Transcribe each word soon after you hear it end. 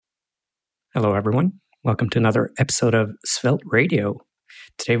Hello, everyone. Welcome to another episode of Svelte Radio.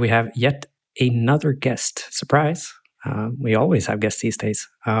 Today we have yet another guest. Surprise! We always have guests these days.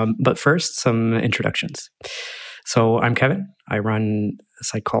 But first, some introductions. So I'm Kevin. I run a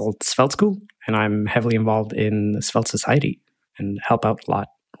site called Svelte School, and I'm heavily involved in the Svelte Society and help out a lot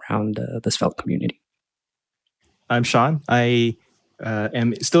around the Svelte community. I'm Sean. I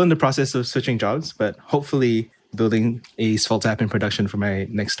am still in the process of switching jobs, but hopefully building a Svelte app in production for my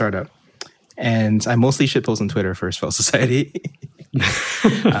next startup. And I mostly shitpost on Twitter for Svelte Society.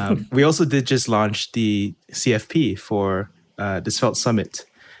 We also did just launch the CFP for the Svelte Summit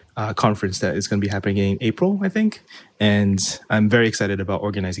conference that is going to be happening in April, I think. And I'm very excited about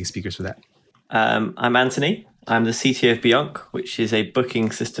organizing speakers for that. I'm Anthony. I'm the CTO of Beyonc, which is a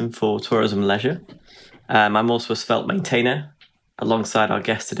booking system for tourism and leisure. I'm also a Svelte maintainer, alongside our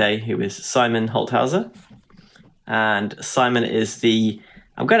guest today, who is Simon Holthauser. And Simon is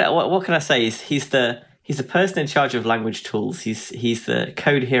what can I say? He's the person in charge of language tools. He's the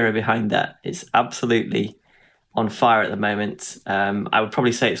code hero behind that. It's absolutely on fire at the moment. I would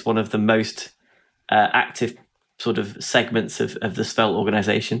probably say it's one of the most active sort of segments of the Svelte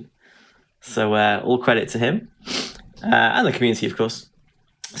organization. So all credit to him and the community, of course.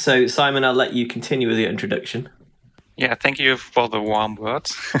 So Simon, I'll let you continue with your introduction. Yeah, thank you for the warm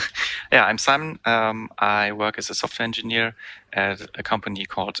words. Yeah, I'm Simon. I work as a software engineer at a company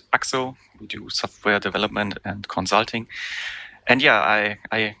called Axo. We do software development and consulting. And yeah,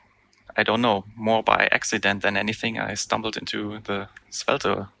 I don't know, more by accident than anything, I stumbled into the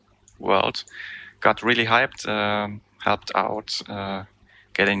Svelte world, got really hyped, helped out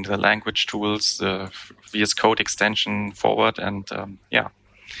getting the language tools, the VS Code extension forward. And yeah,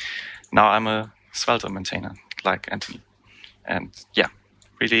 now I'm a Svelte maintainer, like Anthony. And yeah,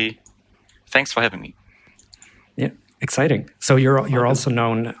 really, thanks for having me. Yeah, exciting. So you're also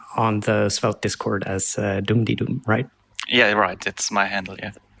known on the Svelte Discord as Doom, right? Yeah, right. It's my handle,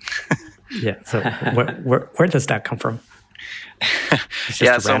 yeah. Yeah, so where does that come from? It's just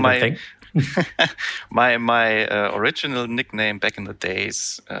yeah, a so random thing. my original nickname back in the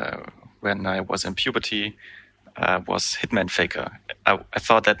days when I was in puberty was Hitman Faker. I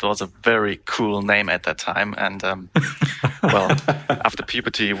thought that was a very cool name at that time, and well, after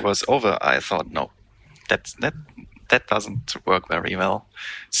puberty was over, I thought no, that doesn't work very well.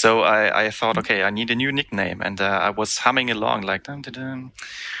 So I thought, okay, I need a new nickname, and I was humming along like, dum, dum, dum,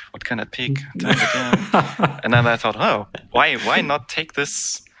 what can I pick? Dum, dum, dum. And then I thought, oh, why not take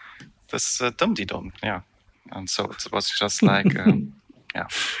this dum-de-dum? Yeah, and so it was just like, yeah,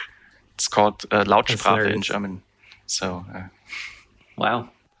 it's called Lautsprache in German. So, wow,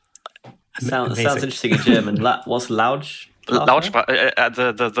 sounds interesting in German. What's Lautsprache?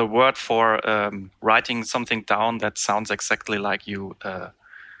 The word for writing something down that sounds exactly like you.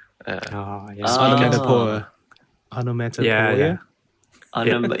 Onomatopoeia. Onomatopoeia.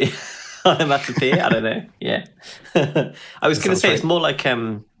 Onomatopoeia. I don't know. Yeah, I was going to say right. It's more like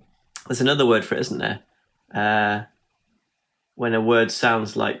there's another word for it, isn't there? When a word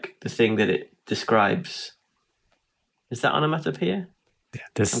sounds like the thing that it describes. Is that onomatopoeia? Yeah,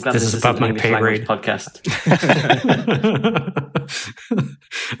 this is above my pay grade. Podcast.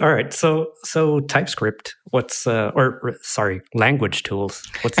 All right, so TypeScript. Language tools.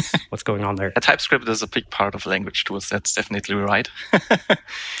 What's going on there? TypeScript is a big part of language tools. That's definitely right.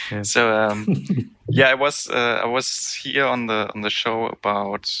 Yeah. So yeah, I was here on the show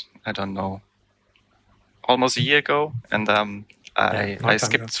about, I don't know, almost a year ago, and I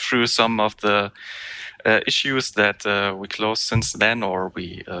skipped through some of the issues that we closed since then, or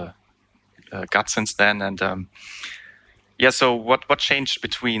we got since then, and yeah. So what changed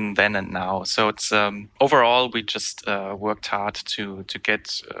between then and now? So it's overall we just worked hard to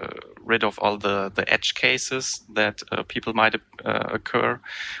get rid of all the edge cases that people might occur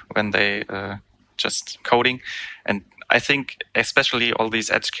when they just coding, and I think especially all these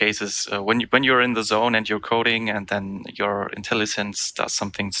edge cases, when you're in the zone and you're coding, and then your IntelliSense does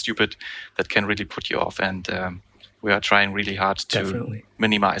something stupid that can really put you off, and we are trying really hard to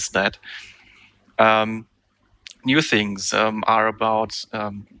minimize that. New things are about.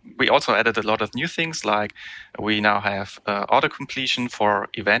 We also added a lot of new things, like we now have auto-completion for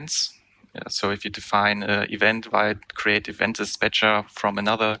events. So if you define an event via create event dispatcher from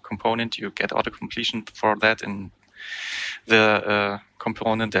another component, you get auto-completion for that in the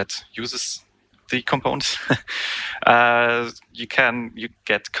component that uses the component. You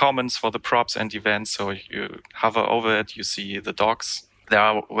get comments for the props and events. So you hover over it, you see the docs.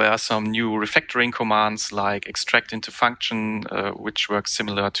 There were some new refactoring commands like extract into function, which works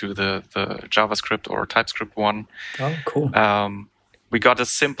similar to the JavaScript or TypeScript one. Oh, cool. we got a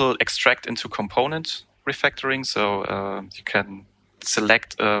simple extract into component refactoring. So you can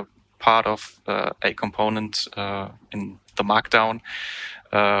select a part of a component in the Markdown,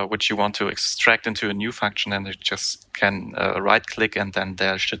 which you want to extract into a new function, and you just can right-click, and then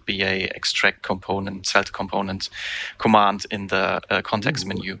there should be a extract component, Svelte component command in the context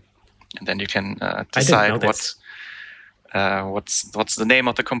menu, and then you can decide what's the name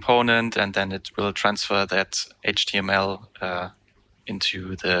of the component, and then it will transfer that HTML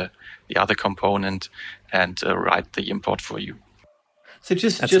into the other component and write the import for you. So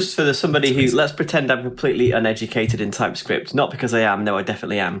just for somebody who, let's pretend I'm completely uneducated in TypeScript, not because I am, no, I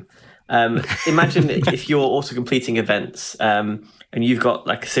definitely am. Imagine if you're also completing events and you've got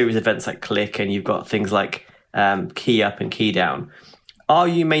like a series of events like click, and you've got things like key up and key down. Are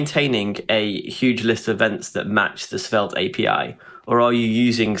you maintaining a huge list of events that match the Svelte API? Or are you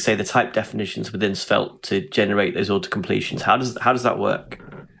using, say, the type definitions within Svelte to generate those auto completions? How does that work?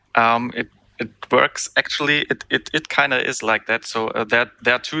 It works actually. It kind of is like that. So there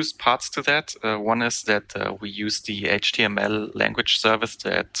are two parts to that. One is that we use the HTML language service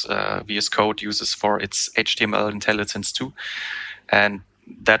that VS Code uses for its HTML intelligence too, and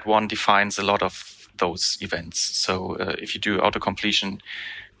that one defines a lot of those events. So if you do auto completion,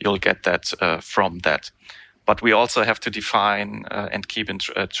 you'll get that from that. But we also have to define and keep in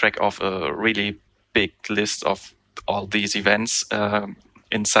track of a really big list of all these events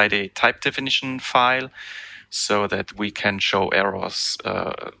inside a type definition file, so that we can show errors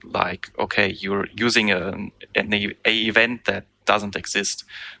like, okay, you're using an event that doesn't exist.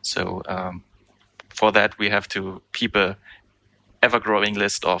 So for that, we have to keep a ever-growing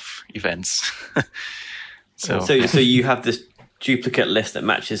list of events. So you have this duplicate list that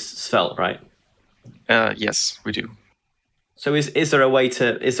matches Svelte, right? Yes, we do. So is there a way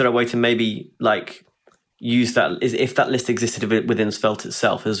to maybe like use that? If that list existed within Svelte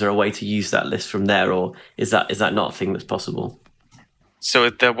itself, is there a way to use that list from there, or is that not a thing that's possible? So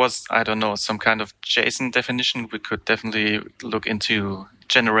if there was, I don't know, some kind of JSON definition, we could definitely look into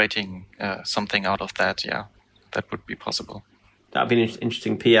generating something out of that. Yeah, that would be possible. That'd be an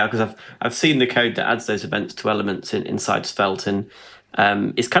interesting PR, because I've seen the code that adds those events to elements inside Svelte, and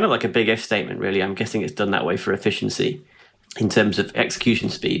it's kind of like a big if statement, really. I'm guessing it's done that way for efficiency in terms of execution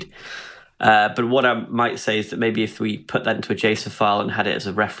speed. But what I might say is that maybe if we put that into a JSON file and had it as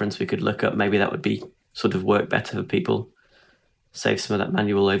a reference we could look up, maybe that would be sort of work better for people, save some of that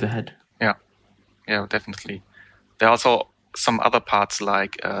manual overhead. Yeah, definitely. There are also some other parts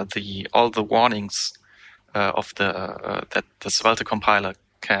like all the warnings of that the Svelte compiler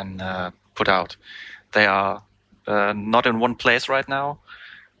can put out. They are not in one place right now.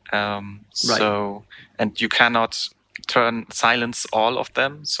 Right. So, and you cannot silence all of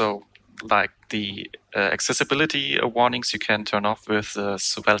them. So, like the accessibility warnings, you can turn off with the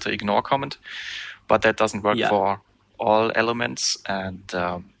Svelte ignore command, but that doesn't work for all elements. And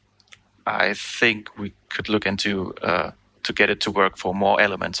I think we could look into to get it to work for more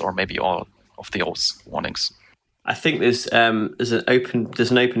elements, or maybe all of those warnings. I think there's an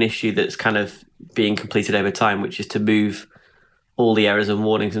open issue that's kind of being completed over time, which is to move all the errors and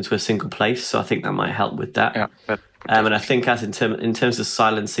warnings into a single place. So I think that might help with that. Yeah, and I think as in terms of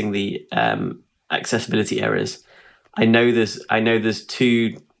silencing the accessibility errors, I know there's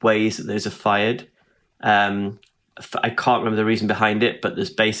two ways that those are fired. I can't remember the reason behind it, but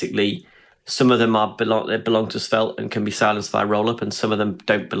there's basically some of them belong to Svelte and can be silenced via rollup, and some of them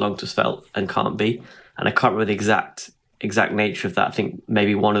don't belong to Svelte and can't be. And I can't remember the exact nature of that. I think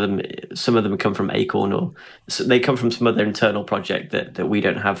maybe some of them come from Acorn, or they come from some other internal project that we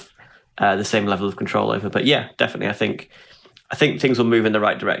don't have the same level of control over. But yeah, definitely, I think things will move in the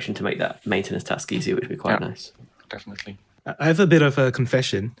right direction to make that maintenance task easier, which would be quite nice. Definitely. I have a bit of a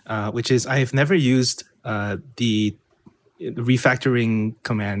confession, which is I have never used the refactoring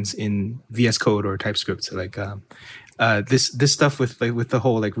commands in VS Code or TypeScript. So like this stuff with the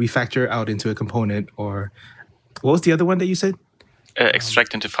whole like refactor out into a component, or what was the other one that you said?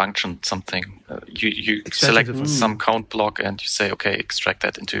 Extract into function something. You select some count block and you say, okay, extract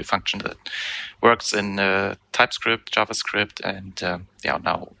that into a function that works in TypeScript, JavaScript, and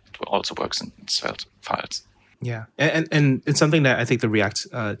now it also works in Svelte files. Yeah, and it's something that I think the React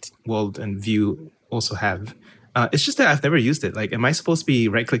world and Vue also have. It's just that I've never used it. Like, am I supposed to be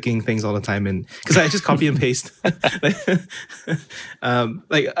right-clicking things all the time? And because I just copy and paste.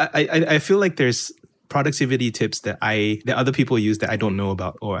 I feel like there's productivity tips that other people use that I don't know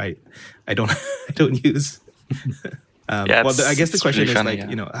about, or I don't use. I guess the question really is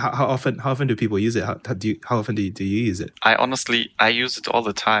funny, how often do people use it? How often do you use it? I use it all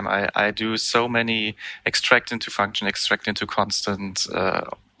the time. I do so many extract into function, extract into constant,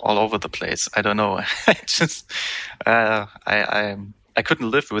 all over the place. I don't know. I just I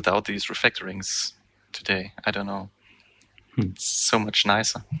couldn't live without these refactorings today. I don't know. It's so much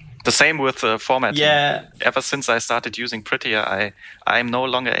nicer. The same with formatting. Yeah. Ever since I started using Prettier, I'm no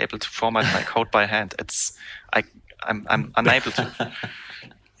longer able to format my code by hand. I'm unable to.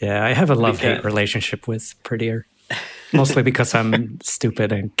 Yeah, I have a love-hate relationship with Prettier. Mostly because I'm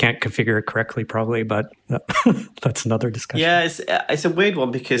stupid and can't configure it correctly, probably, but that's another discussion. Yeah, it's a weird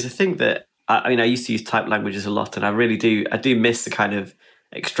one because I think that I used to use type languages a lot, and I do miss the kind of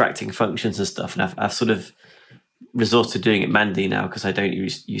extracting functions and stuff, and I've sort of resorted to doing it manually now because I don't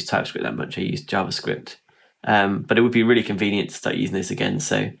use TypeScript that much. I use JavaScript, but it would be really convenient to start using this again.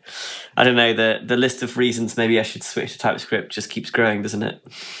 So I don't know, the list of reasons maybe I should switch to TypeScript just keeps growing, doesn't it?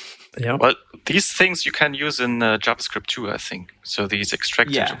 Yeah. Well, these things you can use in JavaScript too, I think. So these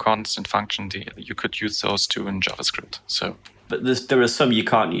extract into constant function, you could use those too in JavaScript. So, but there are some you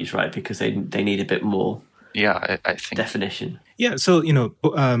can't use, right? Because they need a bit more. Yeah, I think definition. Yeah. So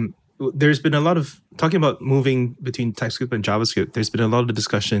there's been a lot of talking about moving between TypeScript and JavaScript. There's been a lot of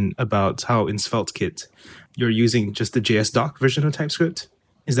discussion about how in SvelteKit you're using just the JSDoc version of TypeScript.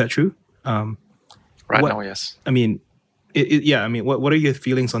 Is that true? Right now, yes. I mean. What are your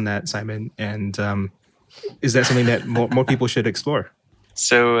feelings on that, Simon? And is that something that more people should explore?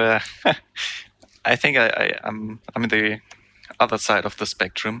 So I think I'm the other side of the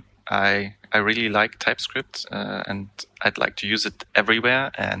spectrum. I really like TypeScript, and I'd like to use it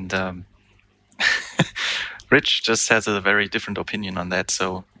everywhere. And Rich just has a very different opinion on that.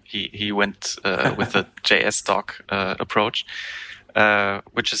 So he went with the JSDoc approach,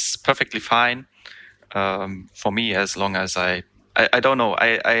 which is perfectly fine. For me, as long as I don't know,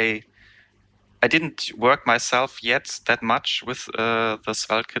 I didn't work myself yet that much with the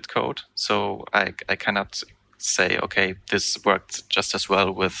SvelteKit code, so I cannot say, okay, this worked just as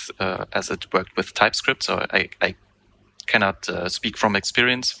well with as it worked with TypeScript. So I cannot speak from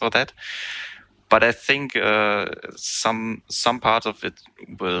experience for that. But I think some part of it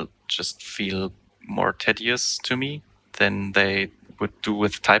will just feel more tedious to me than they would do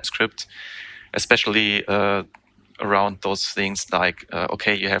with TypeScript. Especially around those things like,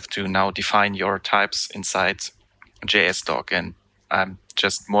 okay, you have to now define your types inside JSDoc. And I'm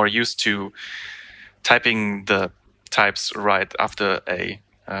just more used to typing the types right after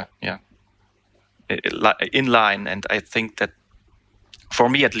inline. And I think that for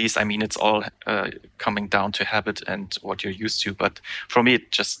me, at least, it's all coming down to habit and what you're used to. But for me,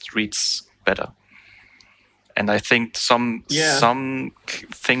 it just reads better. And I think some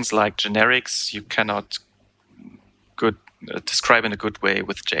things like generics you cannot describe in a good way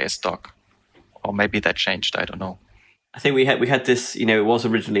with JSDoc, or maybe that changed. I don't know. I think we had this. It was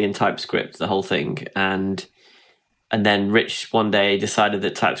originally in TypeScript, the whole thing, and then Rich one day decided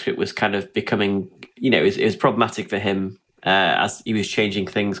that TypeScript was kind of becoming, it was problematic for him as he was changing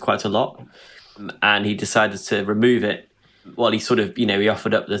things quite a lot, and he decided to remove it. Well, he sort of, he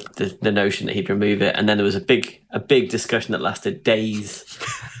offered up the notion that he'd remove it, and then there was a big discussion that lasted days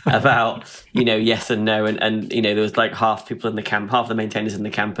about, yes and no, and there was like half people in the camp, half the maintainers in the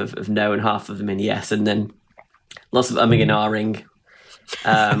camp of no, and half of them in yes, and then lots of umming and ahhing,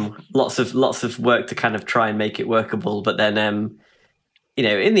 lots of work to kind of try and make it workable, but then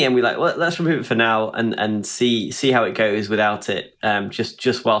in the end we let's remove it for now and see how it goes without it,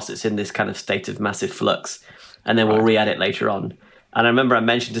 just whilst it's in this kind of state of massive flux. And then we'll re-add it later on. And I remember I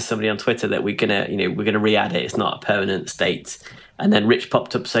mentioned to somebody on Twitter that we're gonna re-add it. It's not a permanent state. And then Rich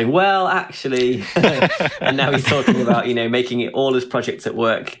popped up saying, "Well, actually," and now he's talking about making it all his projects at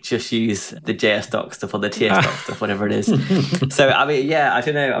work just use the JSDoc stuff or the TSDoc stuff, whatever it is. So I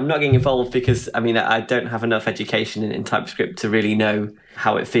don't know. I'm not getting involved because I don't have enough education in TypeScript to really know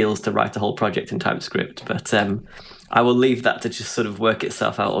how it feels to write a whole project in TypeScript. But I will leave that to just sort of work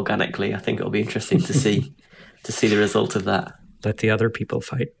itself out organically. I think it'll be interesting to see. To see the result of that. Let the other people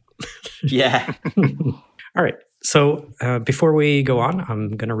fight. Yeah. All right. So before we go on,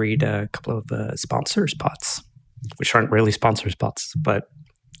 I'm going to read a couple of sponsor spots, which aren't really sponsor spots, but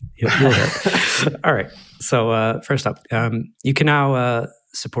you'll hear. All right. So first up, you can now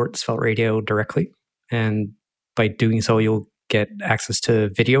support Svelte Radio directly. And by doing so, you'll get access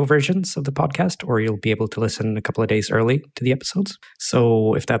to video versions of the podcast, or you'll be able to listen a couple of days early to the episodes.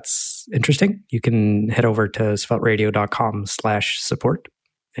 So if that's interesting, you can head over to svelteradio.com/support.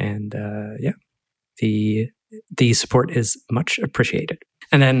 And the support is much appreciated.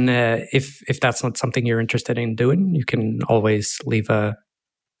 And then if that's not something you're interested in doing, you can always leave a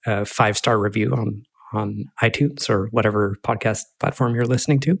 5-star review on iTunes or whatever podcast platform you're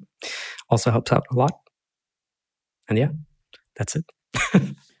listening to. Also helps out a lot. And yeah, that's it.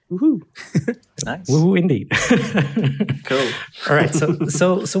 Woohoo! Nice. Woohoo, indeed. Cool. All right.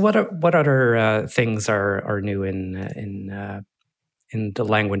 So what other things are new in the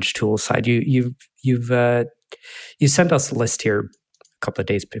language tool side? You sent us a list here a couple of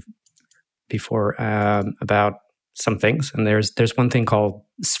days before about some things, and there's one thing called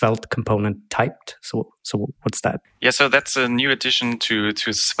Svelte component typed. So what's that? Yeah, so that's a new addition to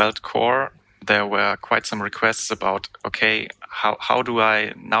Svelte core. There were quite some requests about, okay, how do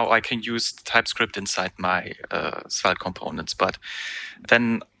I can use TypeScript inside my Svelte components, but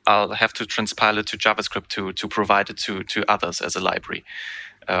then I'll have to transpile it to JavaScript to provide it to others as a library.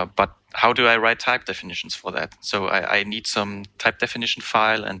 But how do I write type definitions for that? So I need some type definition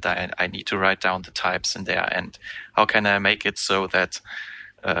file, and I need to write down the types in there. And how can I make it so that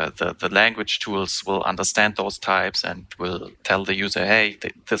the language tools will understand those types and will tell the user, hey,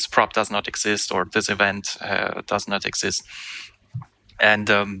 this prop does not exist, or this event does not exist.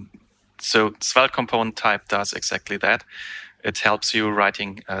 And so Svelte component type does exactly that. It helps you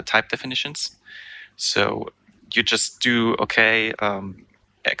writing type definitions. So you just do,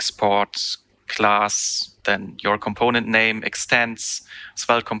 export class, then your component name extends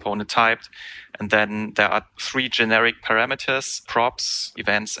Svelte component typed, and then there are 3 generic parameters: props,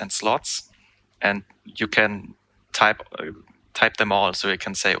 events, and slots, and you can type them all. So you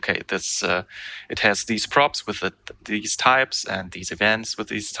can say, okay, this it has these props with these types, and these events with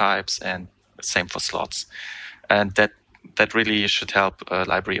these types, and the same for slots, and that really should help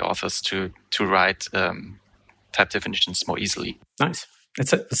library authors to write type definitions more easily. Nice. It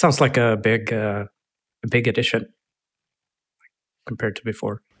sounds like a big addition compared to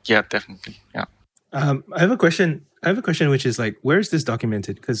before. Yeah, definitely. Yeah. I have a question. Which is like, where is this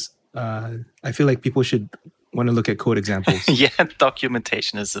documented? Because I feel like people should want to look at code examples. Yeah,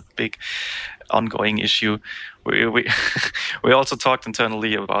 documentation is a big ongoing issue. We also talked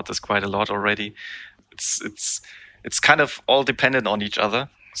internally about this quite a lot already. It's kind of all dependent on each other.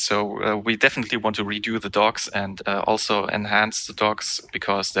 So we definitely want to redo the docs and also enhance the docs,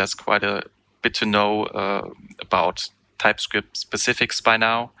 because there's quite a bit to know about TypeScript specifics by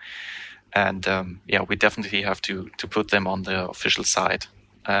now. And we definitely have to put them on the official site.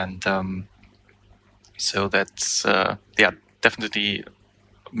 And so that's definitely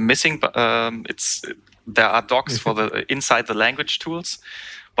missing. But there are docs for the inside the language tools,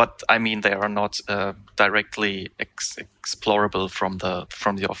 but I mean they are not directly explorable from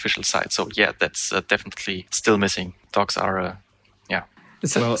the official site. So yeah, that's definitely still missing. Docs are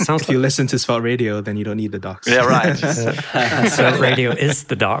Well, if you listen to Svelte Radio, then you don't need the docs. Yeah, right. Svelte Radio is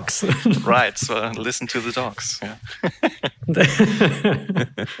the docs. Right. So listen to the docs. Yeah.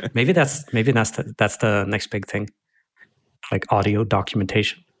 maybe that's the next big thing, like audio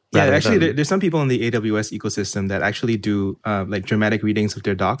documentation. Yeah, actually, there's some people in the AWS ecosystem that actually do like dramatic readings of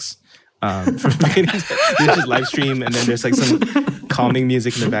their docs. From beginning to, you just live stream, and then there's like some calming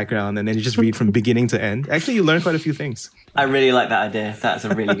music in the background, and then you just read from beginning to end. Actually, you learn quite a few things. I really like that idea. That's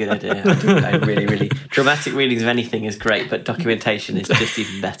a really good idea. I really dramatic readings of anything is great, but documentation is just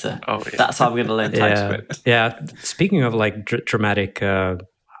even better. Oh, yeah. That's how I'm going to learn TypeScript. Yeah. Speaking of like dramatic,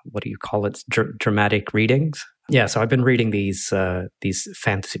 what do you call it? Dramatic readings. Yeah, so I've been reading these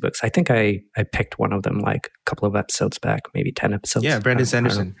fantasy books. I think I picked one of them like a couple of episodes back, maybe 10 episodes. Yeah, Brandon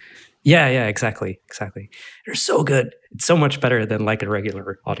Sanderson. Yeah, exactly. They're so good. It's so much better than like a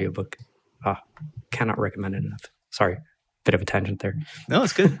regular audiobook. Cannot recommend it enough. Sorry, bit of a tangent there. No,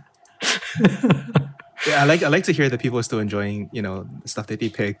 it's good. Yeah, I like to hear that people are still enjoying, the stuff that they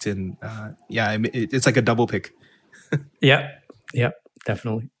picked, and it's like a double pick. Yeah,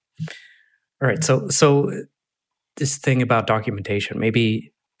 definitely. All right, so this thing about documentation,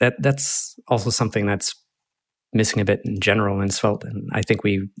 maybe that's also something that's missing a bit in general in Svelte, and I think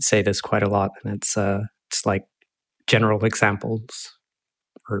we say this quite a lot, and it's like general examples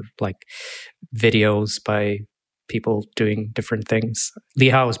or like videos by people doing different things. Lee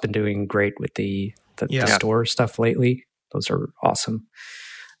Howe has been doing great with the store stuff lately. Those are awesome.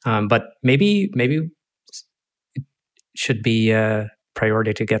 But maybe it should be a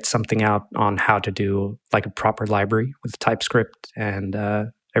priority to get something out on how to do like a proper library with TypeScript and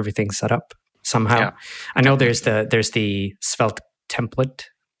everything set up somehow. Yeah. I know there's the Svelte template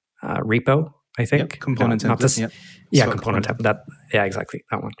repo, I think. Yep, component template. Component template. Exactly,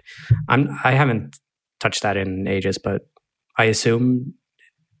 that one. I haven't touched that in ages, but I assume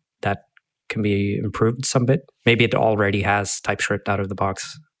that can be improved some bit. Maybe it already has TypeScript out of the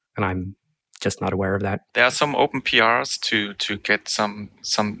box, and I'm just not aware of that. There are some open PRs to get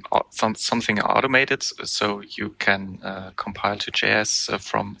something automated, so you can compile to JS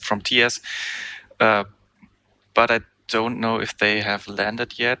from TS. But I don't know if they have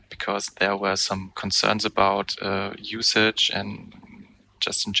landed yet, because there were some concerns about usage and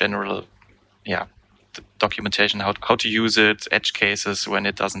just in general, the documentation, how to use it, edge cases when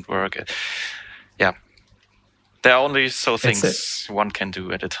it doesn't work. Yeah. There are only things one can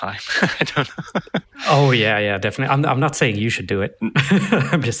do at a time. I don't know. Oh, yeah, definitely. I'm not saying you should do it.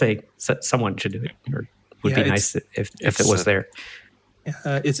 I'm just saying someone should do it. Or would be nice if it was there.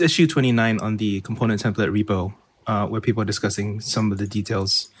 It's issue 29 on the component template repo, where people are discussing some of the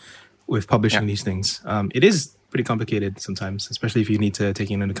details with publishing these things. It is pretty complicated sometimes, especially if you need to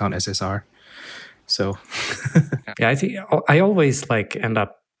take into account SSR. So, I think I always end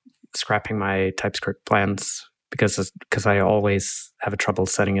up scrapping my TypeScript plans because I always have a trouble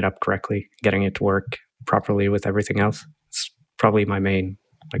setting it up correctly, getting it to work properly with everything else. It's probably my main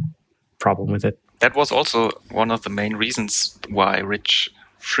problem with it. That was also one of the main reasons why Rich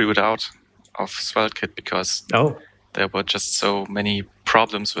threw it out of SvelteKit, because there were just so many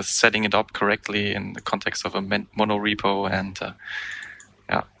problems with setting it up correctly in the context of a mono repo, and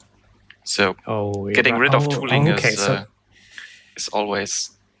so getting rid of tooling is always.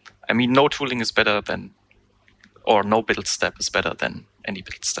 I mean, no tooling is better than, or no build step is better than any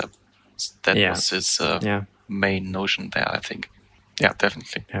build step. That was his main notion there, I think. Yeah,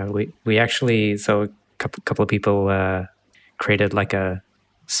 definitely. We actually, so a couple of people created a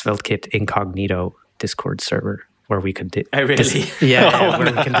SvelteKit incognito Discord server where we could where we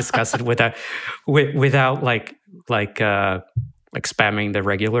can discuss it without spamming the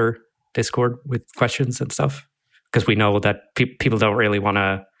regular Discord with questions and stuff, because we know that people don't really want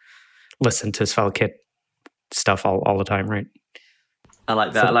to listen to SvelteKit stuff all the time, right? I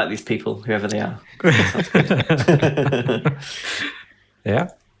like that. I like these people, whoever they are.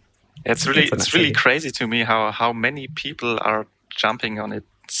 Yeah, it's really crazy to me how many people are jumping on it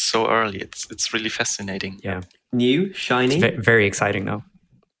so early. It's really fascinating. Yeah, new, shiny, very exciting though.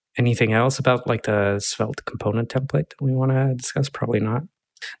 Anything else about the Svelte component template we want to discuss? Probably not.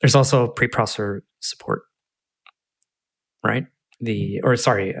 There's also preprocessor support, right?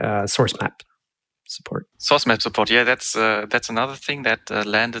 Source map support. Source map support, yeah, that's another thing that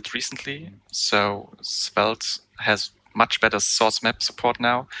landed recently. So Svelte has much better source map support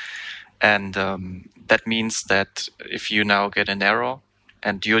now, and that means that if you now get an error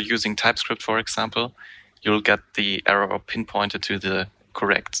and you're using TypeScript, for example, you'll get the error pinpointed to the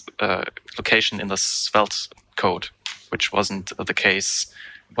correct location in the Svelte code, which wasn't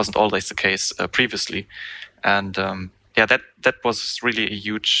always the case previously, and that was really a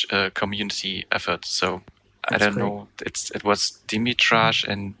huge community effort. So That's I don't great. know. It was Dimitraj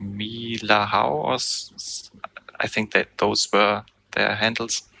and Milahau, I think that those were their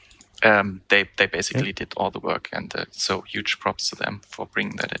handles. They basically did all the work, and so huge props to them for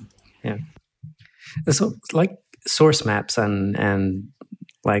bringing that in. Yeah. So source maps and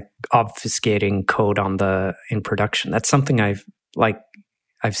obfuscating code in production. That's something I've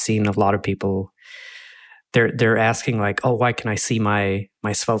seen a lot of people. They're asking why can I see my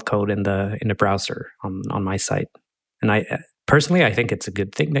Svelte code in the browser on my site? And I personally, I think it's a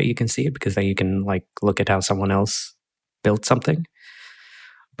good thing that you can see it, because then you can look at how someone else built something.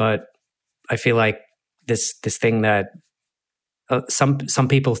 But I feel like this thing that some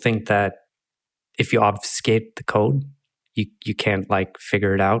people think that if you obfuscate the code, you can't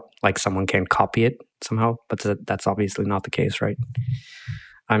figure it out, someone can copy it somehow. But that's obviously not the case, right?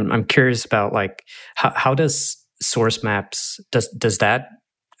 I'm curious about how does source maps does that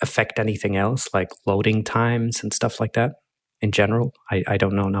affect anything else, like loading times and stuff like that in general? I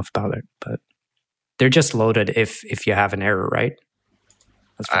don't know enough about it, but they're just loaded if you have an error, right?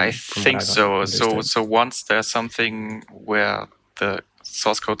 I think so. So once there's something where the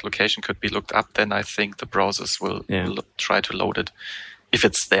source code location could be looked up, then I think the browsers will try to load it if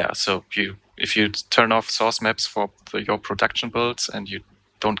it's there. So if you turn off source maps for your production builds and you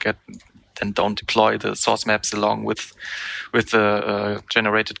don't deploy the source maps along with the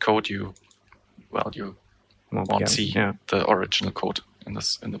generated code, you won't see the original code in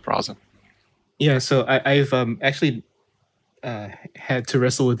the browser. Yeah, so I've actually had to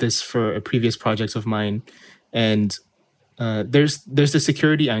wrestle with this for a previous project of mine, and there's the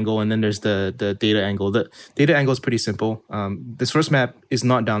security angle, and then there's the data angle. The data angle is pretty simple. The source map is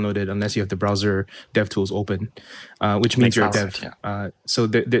not downloaded unless you have the browser DevTools open, which means you're a dev. Yeah. So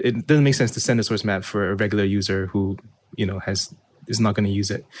it doesn't make sense to send a source map for a regular user who has is not going to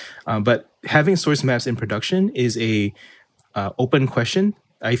use it. But having source maps in production is a open question.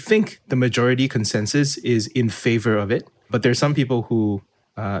 I think the majority consensus is in favor of it, but there's some people who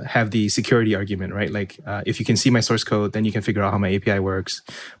have the security argument, right? Like, if you can see my source code, then you can figure out how my API works,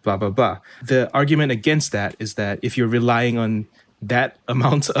 blah, blah, blah. The argument against that is that if you're relying on that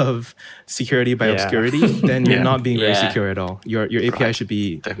amount of security by obscurity, then you're not being very secure at all. Your API should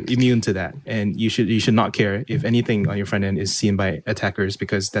be immune to that. And you should not care if anything on your front end is seen by attackers,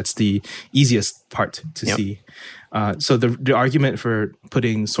 because that's the easiest part to see. So the argument for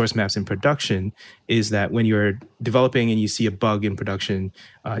putting source maps in production is that when you're developing and you see a bug in production,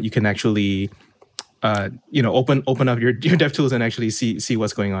 you can actually open up your DevTools and actually see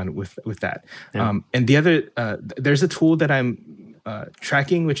what's going on with that. And the other, there's a tool that I'm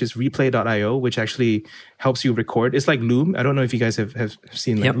tracking, which is replay.io, which actually helps you record. It's like Loom. I don't know if you guys have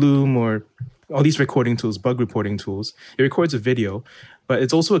seen like Loom or all these recording tools, bug reporting tools. It records a video, but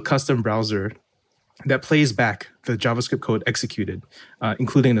it's also a custom browser that plays back the JavaScript code executed,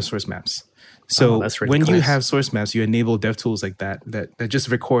 including the source maps. So when you have source maps, you enable DevTools like that just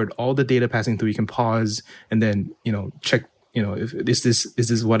record all the data passing through. You can pause and then check if is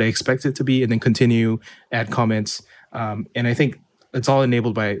this what I expect it to be, and then continue, add comments. And I think it's all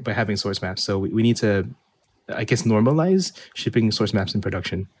enabled by having source maps. So we need to, I guess, normalize shipping source maps in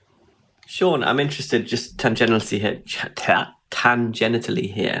production. Sean, I'm interested just tangentially here.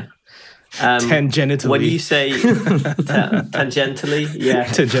 Tangentially. When you say tangentially,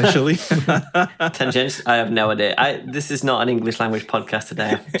 tangentially, I have no idea. This is not an English language podcast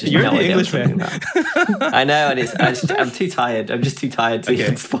today. You're the English man. I know, and I'm too tired. I'm just too tired to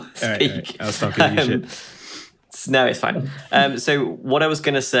even speak. All right. I'll stop giving you shit. No, it's fine. So what I was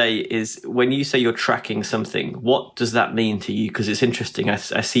going to say is, when you say you're tracking something, what does that mean to you? Because it's interesting. I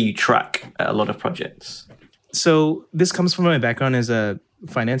see you track a lot of projects. So this comes from my background as a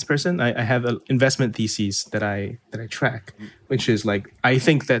finance person. I have investment theses that I track, which is like, I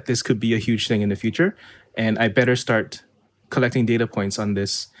think that this could be a huge thing in the future, and I better start collecting data points on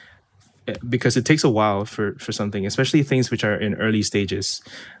this, because it takes a while for something, especially things which are in early stages,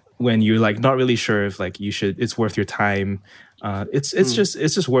 when you're like not really sure if like it's worth your time. It's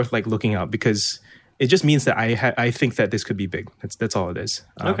just worth like looking out, because it just means that I think that this could be big. That's all it is.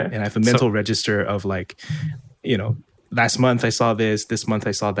 And I have a mental register of like, last month I saw this month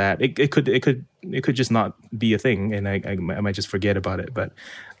I saw that. It could just not be a thing, and I might just forget about it. But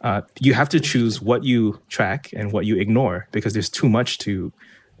you have to choose what you track and what you ignore, because there's too much to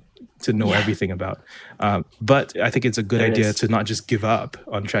know everything about. But I think it's a good idea to not just give up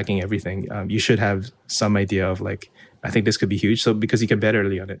on tracking everything. You should have some idea of like, I think this could be huge, so because you can bet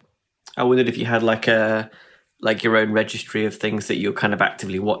early on it. I wondered if you had like your own registry of things that you're kind of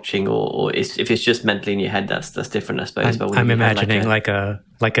actively watching, or if it's just mentally in your head, that's different, I suppose. I'm imagining like a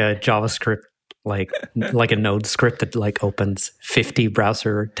JavaScript, like a node script that like opens 50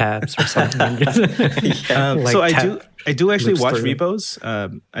 browser tabs or something. So I do actually watch repos.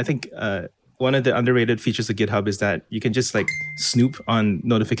 I think one of the underrated features of GitHub is that you can just like snoop on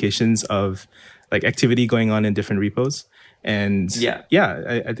notifications of like activity going on in different repos. And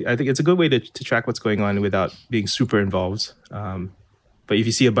I think it's a good way to track what's going on without being super involved. But if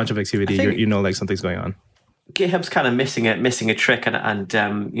you see a bunch of activity, you know like something's going on. GitHub's kind of missing a trick,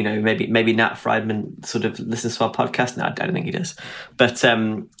 and maybe Nat Friedman sort of listens to our podcast. No, I don't think he does. But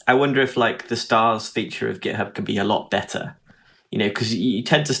I wonder if like the stars feature of GitHub could be a lot better. Because you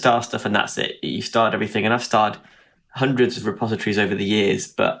tend to star stuff and that's it. You starred everything, and I've starred hundreds of repositories over the years,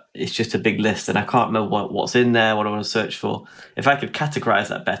 but it's just a big list, and I can't remember what's in there, what I want to search for. If I could categorize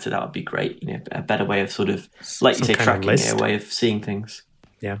that better, that would be great. A better way of sort of, like you say, tracking it, a way of seeing things.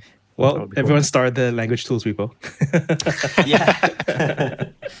 Yeah. Well, everyone starred the language tools repo. Yeah.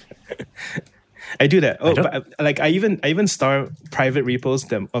 I do that. But like I even star private repos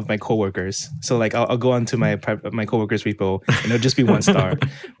of my coworkers. So like I'll go onto my coworkers repo, and it'll just be one star.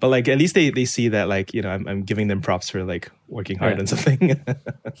 But like at least they see that like I'm giving them props for like working hard on something.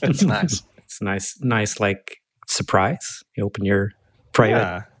 It's nice. It's nice like surprise. You open your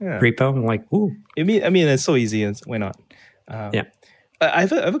private repo and like, ooh. I mean it's so easy. And why not? I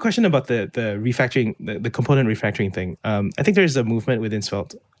have a question about the refactoring, the component refactoring thing. I think there's a movement within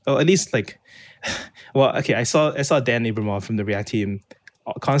Svelte. Oh, at least like, well, okay. I saw Dan Abramov from the React team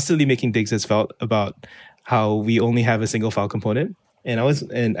constantly making digs at Svelte about how we only have a single file component, and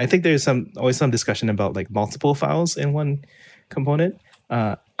I think there's always some discussion about like multiple files in one component.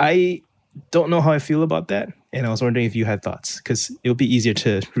 I don't know how I feel about that, and I was wondering if you had thoughts, because it would be easier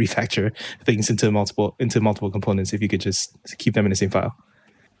to refactor things into multiple components if you could just keep them in the same file.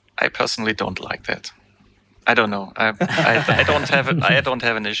 I personally don't like that. I don't know. I don't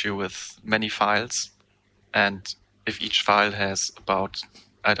have an issue with many files, and if each file has about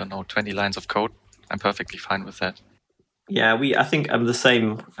 20 lines of code, I'm perfectly fine with that. Yeah, I think I'm the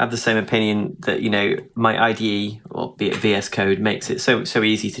same. I have the same opinion that my IDE, or be it VS Code, makes it so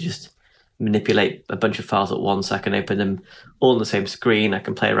easy to just manipulate a bunch of files at once. I can open them all on the same screen. I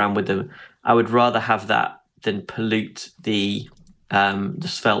can play around with them. I would rather have that than pollute the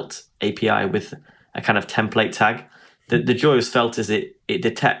Svelte API with a kind of template tag. The joy of Svelte is it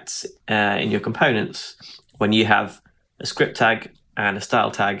detects in your components when you have a script tag and a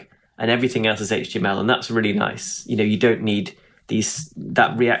style tag, and everything else is HTML, and that's really nice. You don't need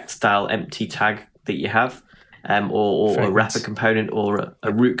that React style empty tag that you have, or a wrapper component or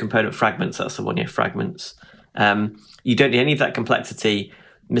a root component fragments. That's the one, fragments. You don't need any of that complexity,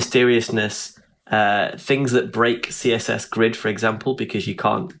 mysteriousness, things that break CSS grid, for example, because you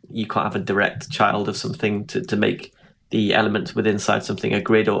can't have a direct child of something to make the elements within inside something a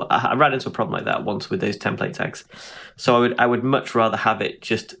grid. Or I ran into a problem like that once with those template tags. So I would much rather have it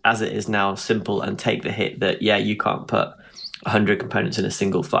just as it is now, simple, and take the hit that you can't put 100 components in a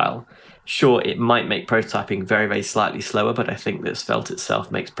single file. Sure, it might make prototyping very, very slightly slower, but I think that Svelte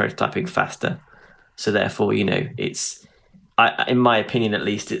itself makes prototyping faster. So therefore, it's, in my opinion at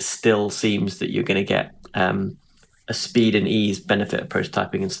least, it still seems that you're going to get a speed and ease benefit of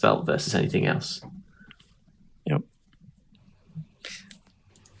prototyping in Svelte versus anything else. Yep.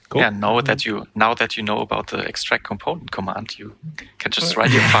 Cool. Yeah, now that you know about the extract component command, you can just write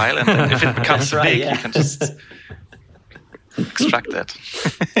your file, and then if it becomes big, you can just extract that.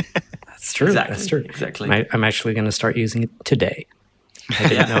 That's true. Exactly. That's true. Exactly. I'm actually going to start using it today. I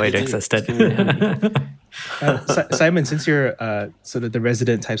didn't know it existed. Simon, since you're sort of the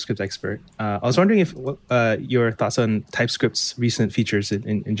resident TypeScript expert, I was wondering if your thoughts on TypeScript's recent features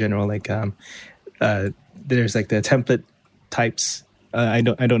in general. Like, there's like the template types. I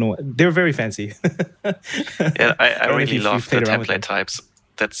don't know. They're very fancy. Yeah, I really love the template types.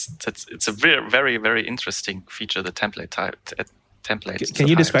 It's a very, very, very interesting feature. The template type templates. Can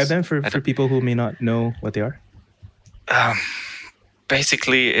you describe them for people who may not know what they are?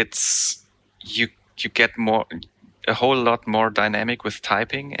 Basically, it's you get a whole lot more dynamic with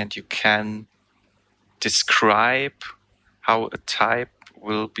typing, and you can describe how a type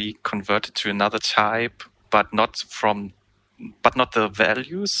will be converted to another type, but not the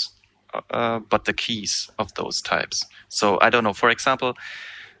values, but the keys of those types. So I don't know. For example,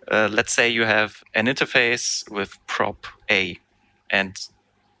 let's say you have an interface with prop A, and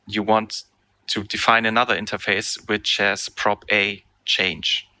you want to define another interface which has prop A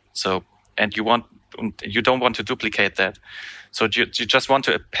change. So, and you don't want to duplicate that. So you just want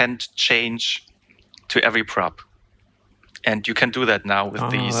to append change to every prop. And you can do that now with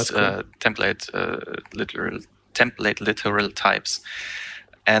these cool. template literal types.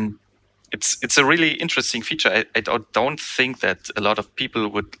 And it's a really interesting feature. I don't think that a lot of people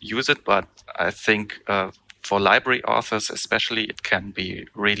would use it, but I think for library authors especially, it can be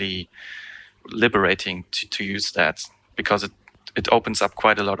really liberating to use that, because it opens up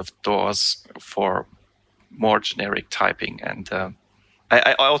quite a lot of doors for more generic typing. And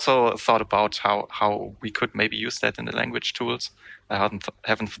I also thought about how we could maybe use that in the language tools. I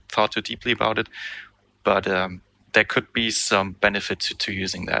haven't thought too deeply about it, but there could be some benefit to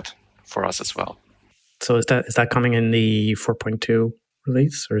using that for us as well. So is that coming in the 4.2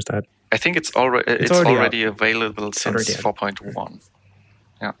 release, or is that? I think it's already available since 4.1.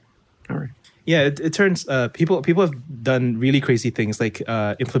 Yeah. All right. Yeah, it turns people have done really crazy things, like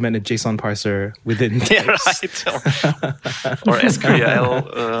implemented JSON parser within types. Or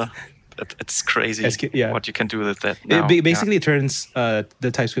SQL. It's crazy what you can do with that now. It turns the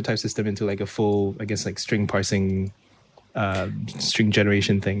TypeScript type system into like a full, I guess, like string parsing, string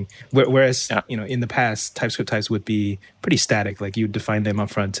generation thing. Whereas in the past, TypeScript types would be pretty static. Like you define them up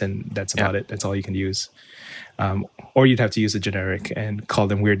front, and that's about it. That's all you can use. Or you'd have to use a generic and call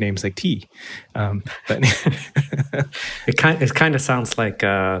them weird names like T. But it kind of sounds like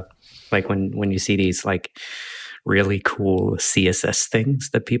when you see these like really cool CSS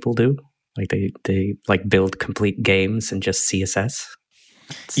things that people do, like they like build complete games and just CSS.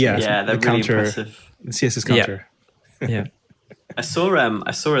 They're really impressive. The CSS counter. Yeah. I saw a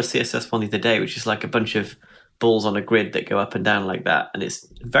CSS one the other day, which is like a bunch of balls on a grid that go up and down like that, and it's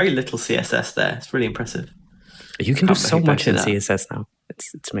very little CSS there. It's really impressive. You can do so much in CSS now.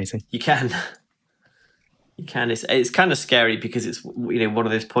 It's amazing. You can. It's kind of scary because it's one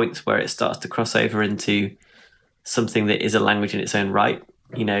of those points where it starts to cross over into something that is a language in its own right.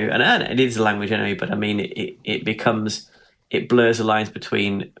 And it is a language anyway. But I mean, it becomes it blurs the lines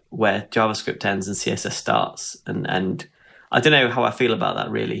between where JavaScript ends and CSS starts. And I don't know how I feel about that,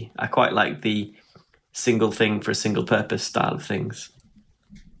 really. I quite like the single thing for a single purpose style of things.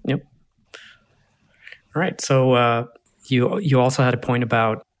 Yep. All right. So you also had a point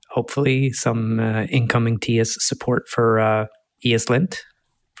about hopefully some incoming TS support for ESLint,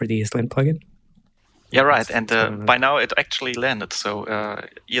 for the ESLint plugin. Yeah, right. And by now it actually landed. So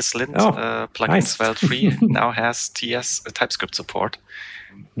ESLint plugin nice. Svelte 3 now has TS TypeScript support.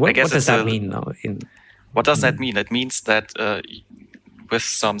 What does that mean, though? What does that mean? It means that with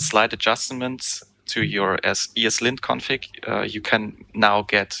some slight adjustments to your ESLint config, you can now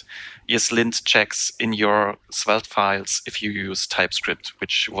get ESLint checks in your Svelte files if you use TypeScript,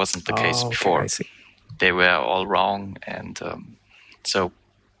 which wasn't the case before. I see. They were all wrong. And so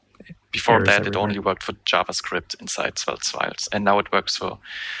before Errors that, everywhere. it only worked for JavaScript inside Svelte files. And now it works for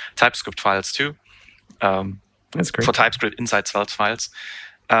TypeScript files too. That's great. For TypeScript inside Svelte files.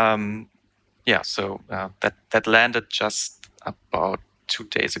 So that landed just about 2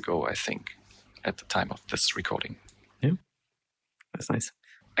 days ago, I think, at the time of this recording. Yeah, that's nice.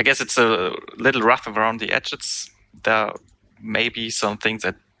 I guess it's a little rough around the edges. There may be some things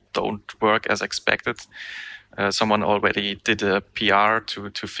that don't work as expected. Someone already did a PR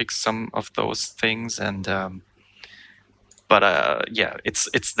to fix some of those things, and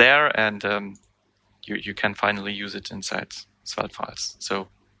it's there, and you can finally use it inside Svelte files. So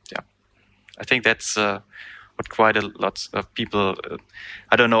yeah, I think that's what quite a lot of people.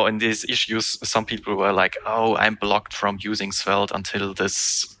 I don't know. In these issues, some people were like, "Oh, I'm blocked from using Svelte until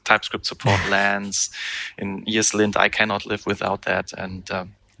this TypeScript support lands in ESLint. I cannot live without that." And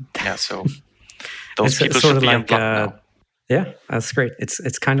so. Those people should be unblocked now. Yeah, that's great.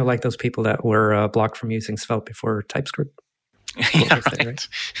 It's kind of like those people that were blocked from using Svelte before TypeScript. Yeah, right.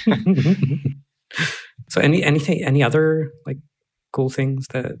 So any other like cool things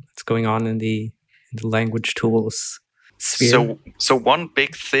that's going on in the language tools sphere? So one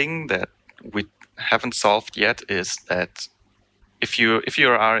big thing that we haven't solved yet is that if you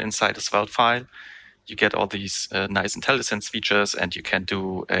are inside a Svelte file, you get all these nice IntelliSense features, and you can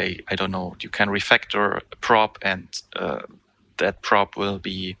do you can refactor a prop, and that prop will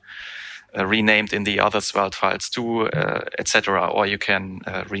be renamed in the other Svelte files too, etc. Or you can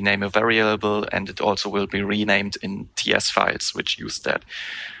rename a variable, and it also will be renamed in TS files which use that.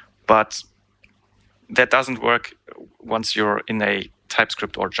 But that doesn't work once you're in a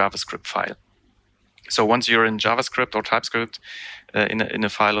TypeScript or JavaScript file. So once you're in JavaScript or TypeScript in a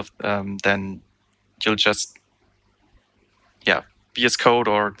file of then you'll just, VS Code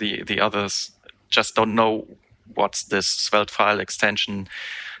or the others just don't know what's this Svelte file extension.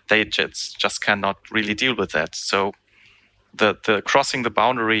 They just cannot really deal with that. So the crossing the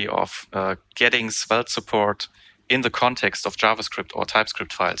boundary of getting Svelte support in the context of JavaScript or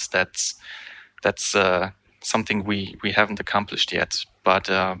TypeScript files, that's something we haven't accomplished yet. But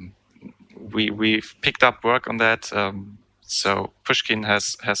we've picked up work on that. So Pushkin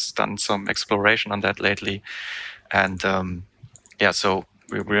has done some exploration on that lately, and so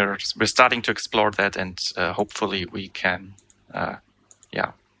we're starting to explore that, and hopefully we can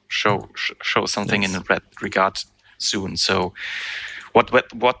show something in that regard soon. So what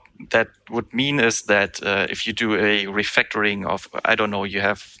that would mean is that if you do a refactoring of, I don't know, you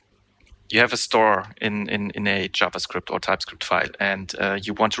have a store in a JavaScript or TypeScript file, and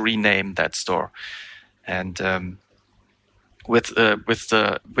you want to rename that store, and with a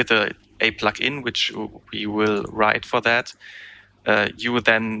plugin which we will write for that, you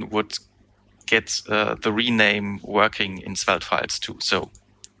then would get the rename working in Svelte files too. So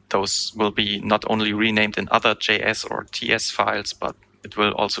those will be not only renamed in other JS or TS files, but it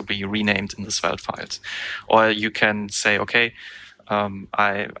will also be renamed in the Svelte files. Or you can say, okay,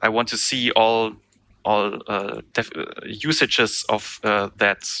 I want to see all usages of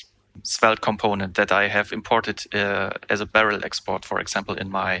that Svelte component that I have imported as a barrel export, for example, in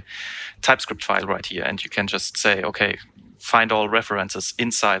my TypeScript file right here. And you can just say, okay, find all references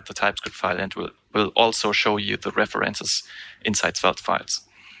inside the TypeScript file, and will also show you the references inside Svelte files.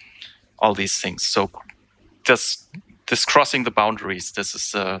 All these things. So this crossing the boundaries, this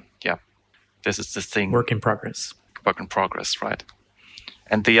is the thing. Work in progress. Work in progress, right?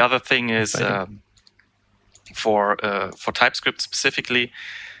 And the other thing is for TypeScript specifically,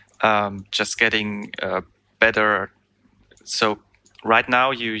 just getting better. So right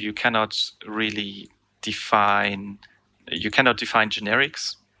now you cannot really define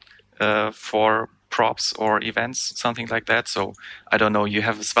generics for props or events, something like that. So I don't know, you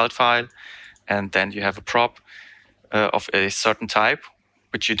have a Svelte file, and then you have a prop of a certain type,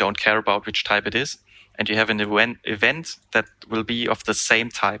 which you don't care about which type it is. and you have an event that will be of the same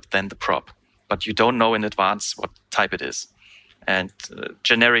type than the prop, but you don't know in advance what type it is. And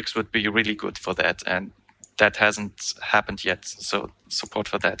generics would be really good for that, and that hasn't happened yet. So support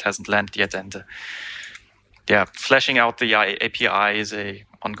for that hasn't landed yet, and fleshing out the API is a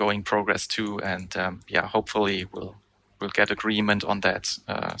ongoing progress too. And hopefully we'll get agreement on that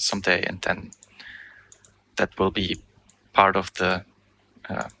someday, and then that will be part of the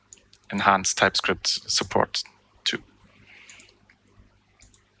enhanced TypeScript support too.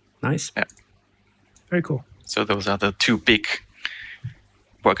 Nice. Yeah. Very cool. So those are the two big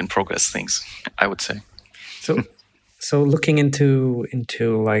work in progress things, I would say. So looking into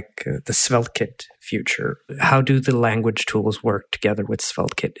like the SvelteKit future, how do the language tools work together with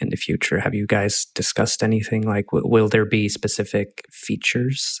SvelteKit in the future? Have you guys discussed anything like will there be specific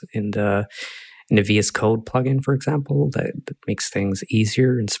features in the VS Code plugin, for example, that makes things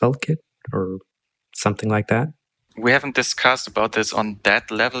easier in SvelteKit or something like that? We haven't discussed about this on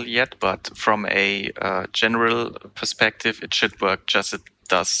that level yet, but from a general perspective, it should work just as it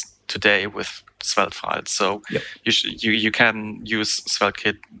does today with Svelte files. So yep. you can use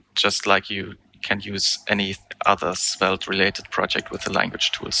SvelteKit just like you can use any other Svelte related project with the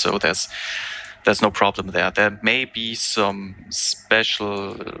language tool. So there's no problem there. There may be some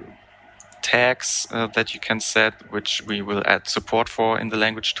special tags that you can set, which we will add support for in the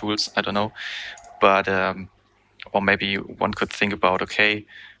language tools. I don't know, but or maybe one could think about, okay,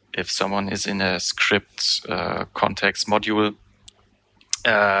 if someone is in a script context module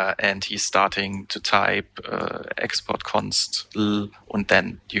and he's starting to type export const l, and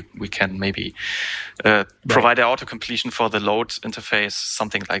then we can maybe provide an auto-completion for the load interface,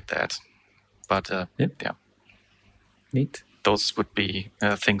 something like that. But neat. Those would be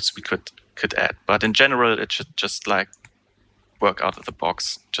things we could add. But in general, it should just like work out of the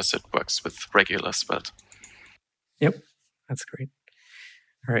box, just it works with regular Svelte. Yep, that's great.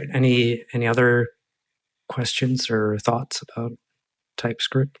 All right, any other questions or thoughts about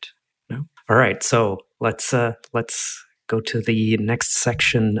TypeScript? No. All right, so let's go to the next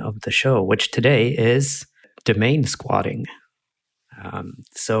section of the show, which today is domain squatting.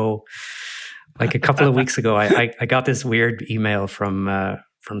 So, like a couple of weeks ago, I got this weird email from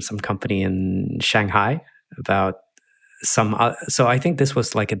some company in Shanghai about some. So I think this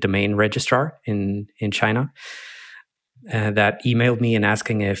was like a domain registrar in China that emailed me and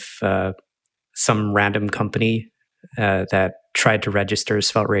asking if some random company that tried to register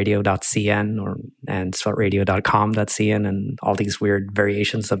svelteradio.cn and svelteradio.com.cn and all these weird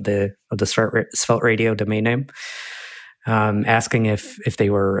variations of the Svelte Radio domain name, asking if they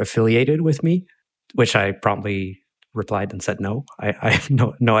were affiliated with me, which I promptly replied and said no. I have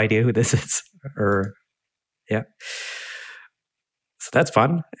no idea who this is. So that's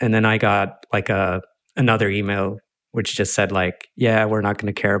fun. And then I got like another email which just said like, yeah, we're not going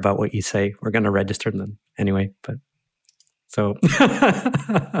to care about what you say. We're going to register them anyway. But so do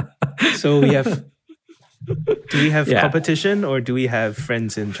we have competition, or do we have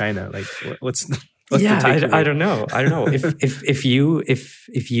friends in China? Like what's the takeaway? I don't know. If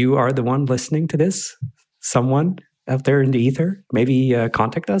you are the one listening to this, someone out there in the ether, maybe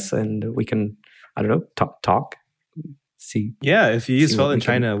contact us and we can, I don't know, talk. See. Yeah, if you use Svelte in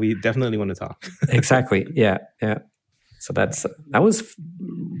China, we definitely want to talk. Exactly. Yeah. So that was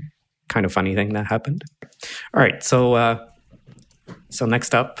kind of funny thing that happened. All right. So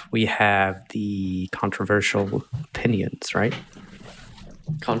next up we have the controversial opinions, right?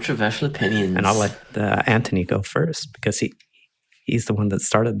 Controversial opinions. And I'll let Anthony go first because he's the one that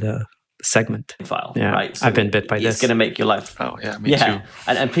started the segment. File, yeah, right? So I've been bit by this. It's going to make your life. Oh yeah, me too.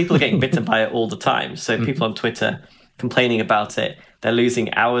 And people are getting bitten by it all the time. So people on Twitter complaining about it. They're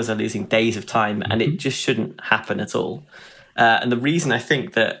losing hours, they're losing days of time, and it just shouldn't happen at all. And the reason I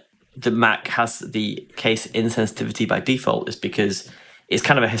think that the Mac has the case insensitivity by default is because it's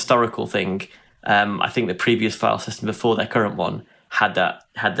kind of a historical thing. I think the previous file system before their current one had that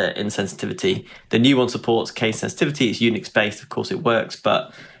insensitivity. The new one supports case sensitivity. It's Unix based, of course it works,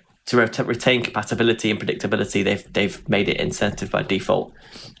 but to retain compatibility and predictability, they've made it insensitive by default.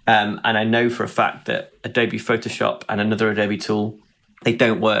 And I know for a fact that Adobe Photoshop and another Adobe tool, they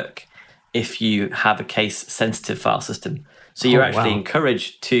don't work if you have a case-sensitive file system. So you're actually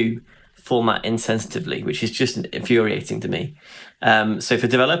encouraged to format insensitively, which is just infuriating to me. So for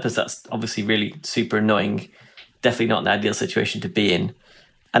developers, that's obviously really super annoying. Definitely not an ideal situation to be in.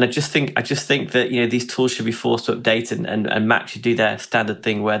 And I just think that these tools should be forced to update, and Mac should do their standard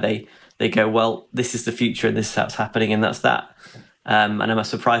thing where they go, well, this is the future and this is what's happening and that's that. And I'm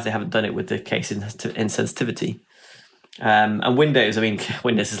surprised they haven't done it with the case insensitivity. And Windows, I mean,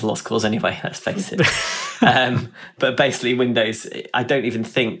 Windows is a lost cause anyway, let's face it. But basically Windows, I don't even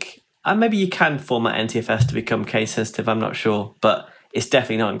think, maybe you can format NTFS to become case sensitive, I'm not sure, but it's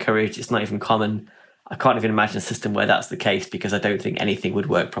definitely not encouraged. It's not even common. I can't even imagine a system where that's the case because I don't think anything would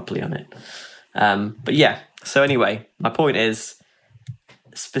work properly on it. But yeah, so anyway, my point is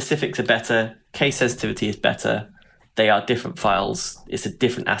specifics are better, case sensitivity is better. They are different files. It's a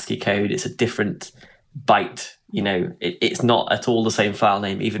different ASCII code. It's a different byte. It's not at all the same file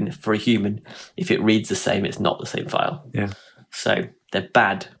name, even for a human. If it reads the same, it's not the same file. Yeah. So they're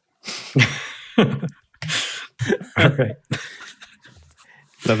bad. All right.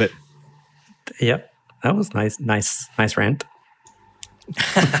 Love it. Yep. That was nice rant.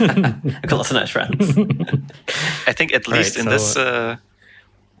 I've got lots of nice rants. I think at least in this,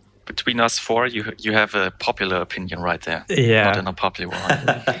 between us four, you have a popular opinion right there. Yeah. Not an unpopular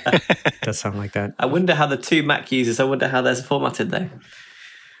one. Does sound like that. I wonder how the two Mac users, how they're formatted though.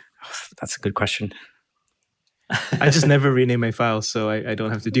 That's a good question. I just never rename my files, so I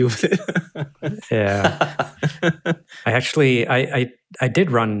don't have to deal with it. Yeah. I actually, I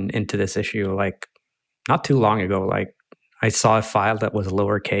did run into this issue like not too long ago. Like I saw a file that was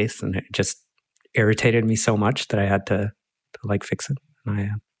lowercase and it just irritated me so much that I had to like fix it.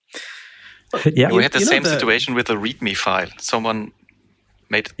 And we had the same situation with a README file. Someone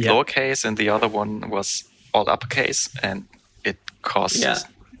made it lowercase and the other one was all uppercase, and it caused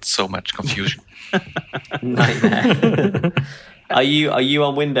so much confusion. Nightmare. Are you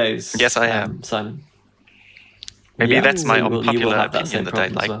on Windows? Yes, I am, Simon. Maybe that's my unpopular that opinion that I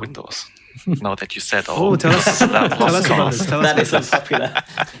like Windows. Now that you said, tell us about this. That is unpopular.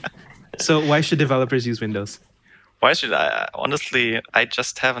 So why should developers use Windows? Why should I? Honestly, I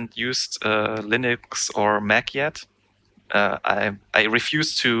just haven't used Linux or Mac yet. I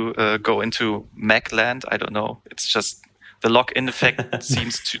refuse to go into Mac land. I don't know. It's just the lock-in effect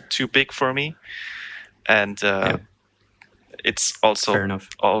seems too big for me, and it's also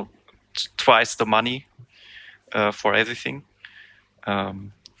twice the money for everything.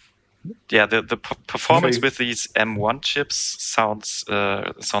 The performance with these M1 chips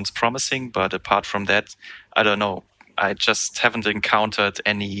sounds promising, but apart from that, I don't know. I just haven't encountered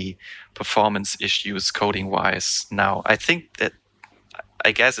any performance issues coding-wise now. I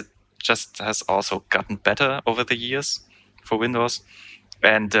guess it just has also gotten better over the years for Windows.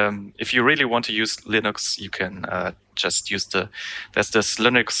 And if you really want to use Linux, you can just use there's this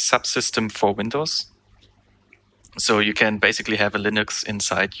Linux subsystem for Windows. So you can basically have a Linux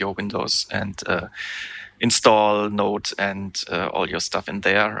inside your Windows and install Node and all your stuff in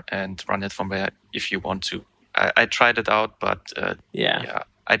there and run it from there if you want to. I tried it out, but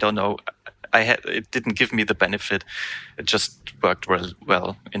I don't know. It didn't give me the benefit. It just worked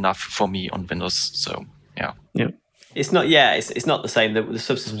well enough for me on Windows. So yeah. It's not. Yeah, it's not the same. The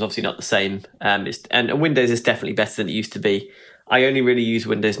subsystem's obviously not the same. And Windows is definitely better than it used to be. I only really use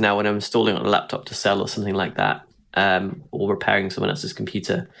Windows now when I'm installing on a laptop to sell or something like that, or repairing someone else's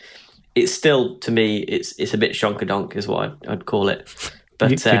computer. It's still, to me, it's a bit shonkadonk is what I'd call it.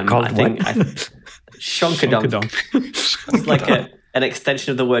 But I think shonkadonk. It's like an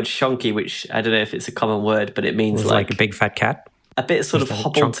extension of the word shonky, which I don't know if it's a common word, but it means like a big fat cat. A bit sort of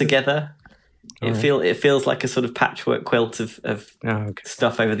hobbled together. It feels like a sort of patchwork quilt of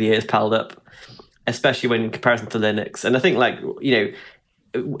stuff over the years piled up, especially when in comparison to Linux. And I think,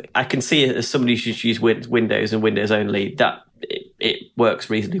 I can see as somebody who should use Windows and Windows only, that it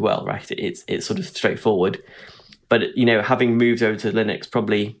works reasonably well, right? It's sort of straightforward. But, having moved over to Linux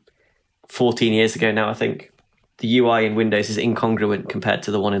probably 14 years ago now, I think, the UI in Windows is incongruent compared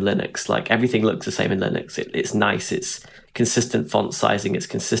to the one in Linux. Like, everything looks the same in Linux. It's nice. It's consistent font sizing. It's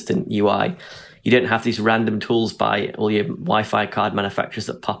consistent UI. You don't have these random tools by all your Wi-Fi card manufacturers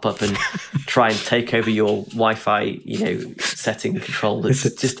that pop up and try and take over your Wi-Fi, setting control. It's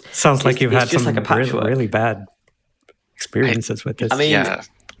just sounds like you've had some like really bad experiences with this. I mean,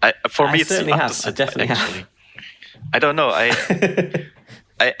 for me, I it's certainly the have. opposite, I definitely actually. have. I don't know.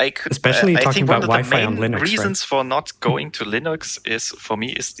 I could, especially I talking think about one of the Wi-Fi on main Linux. Reasons for not going to Linux is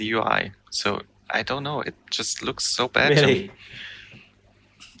the UI. So I don't know. It just looks so bad to me.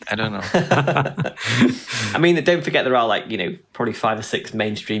 I don't know. I mean, don't forget there are probably 5 or 6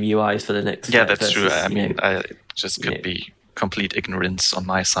 mainstream UIs for Linux. Yeah, that's true. I mean, it just could be complete ignorance on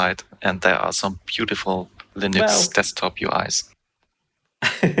my side, and there are some beautiful Linux desktop UIs.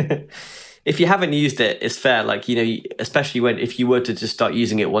 If you haven't used it, it's fair. Especially if you were to just start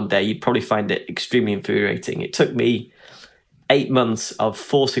using it one day, you'd probably find it extremely infuriating. It took me 8 months of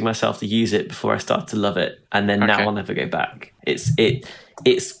forcing myself to use it before I started to love it, and then now I'll never go back. It's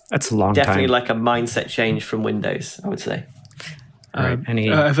that's a long definitely time. like a mindset change from Windows, I would say. Right.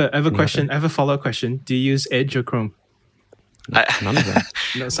 I have a question. I have a follow-up question. Do you use Edge or Chrome? None of that.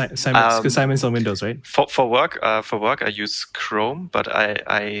 No, Simon, because Simon's on Windows, right? For work, I use Chrome, but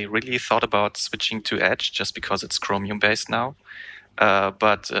I really thought about switching to Edge just because it's Chromium based now.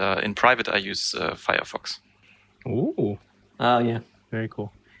 But in private, I use Firefox. Ooh. Oh yeah, very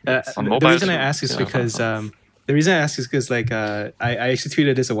cool. The reason I ask is because like I actually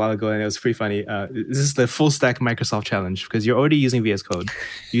tweeted this a while ago and it was pretty funny. This is the full stack Microsoft challenge because you're already using VS Code,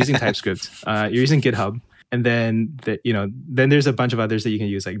 you're using TypeScript, you're using GitHub, and then then there's a bunch of others that you can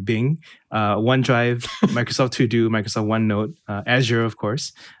use like Bing, OneDrive, Microsoft To Do, Microsoft OneNote, Azure of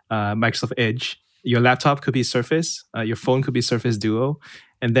course, Microsoft Edge. Your laptop could be Surface, your phone could be Surface Duo,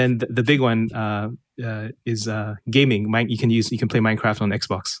 and then the big one is gaming. You can play Minecraft on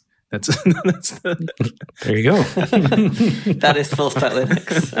Xbox. That's There you go. that is full stack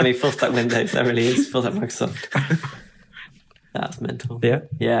Linux. I mean, full stack Windows. That really is full stack Microsoft. That's mental. Yeah.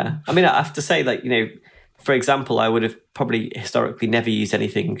 I mean, I have to say, like, for example, I would have probably historically never used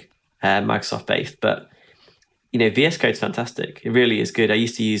anything Microsoft based, but VS Code's fantastic. It really is good. I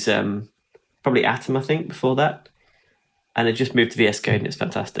used to use probably Atom, I think, before that. And I just moved to VS Code and it's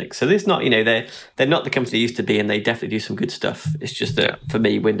fantastic. So there's not, they're not the company they used to be and they definitely do some good stuff. It's just that for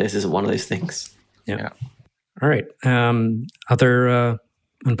me, Windows isn't one of those things. Yeah. All right. Other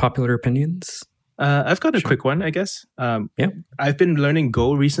unpopular opinions? I've got a quick one, I guess. I've been learning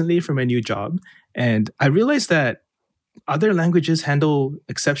Go recently for my new job. And I realized that other languages handle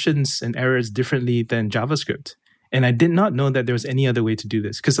exceptions and errors differently than JavaScript. And I did not know that there was any other way to do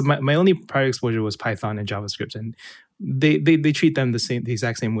this because my only prior exposure was Python and JavaScript, and they treat them the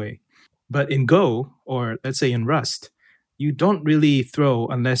exact same way. But in Go, or let's say in Rust, you don't really throw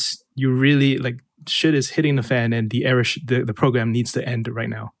unless you really like shit is hitting the fan and the error the program needs to end right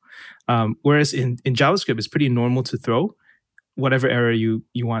now. Whereas in JavaScript, it's pretty normal to throw whatever error you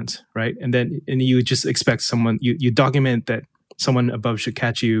want, right? And you just expect someone you document that someone above should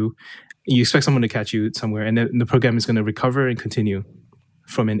catch you. You expect someone to catch you somewhere, and then the program is going to recover and continue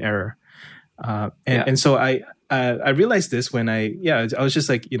from an error. And so I realized this when I was just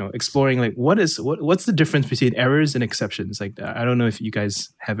like exploring like what's the difference between errors and exceptions. Like I don't know if you guys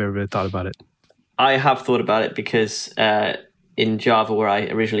have ever thought about it. I have thought about it because in Java, where I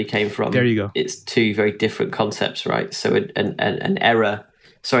originally came from, there you go. It's two very different concepts, right? So an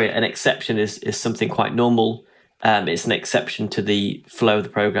exception is something quite normal. It's an exception to the flow of the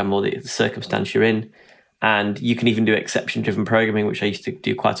program or the circumstance you're in. And you can even do exception-driven programming, which I used to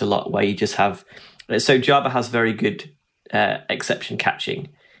do quite a lot, where you just have... So Java has very good exception catching.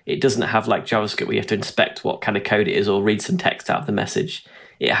 It doesn't have like JavaScript where you have to inspect what kind of code it is or read some text out of the message.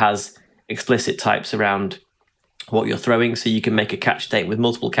 It has explicit types around what you're throwing, so you can make a catch statement with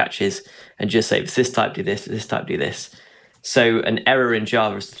multiple catches and just say, if this type do this, if this type do this. So an error in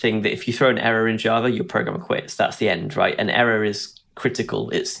Java is the thing that if you throw an error in Java, your program quits. That's the end, right? An error is critical.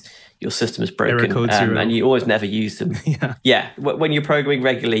 It's your system is broken, error code 0. and you always never use them. When you're programming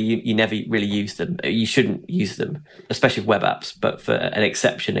regularly, you never really use them. You shouldn't use them, especially with web apps. But for an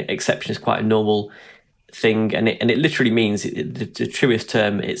exception is quite a normal thing, and it literally means the truest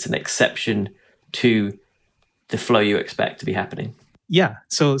term. It's an exception to the flow you expect to be happening. Yeah.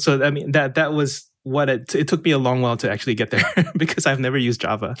 So I mean that was what it took me a long while to actually get there because I've never used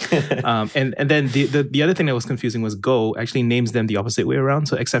Java. And then the other thing that was confusing was Go actually names them the opposite way around.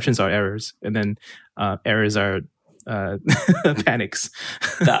 So exceptions are errors, and then errors are panics.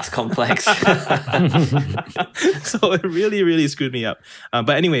 That's complex. So it really, really screwed me up.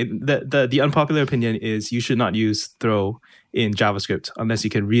 But anyway, the unpopular opinion is you should not use throw in JavaScript unless you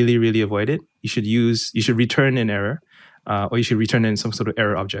can really, really avoid it. You should return an error, or you should return in some sort of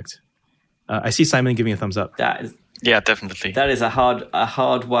error object. I see Simon giving a thumbs up. Definitely. That is a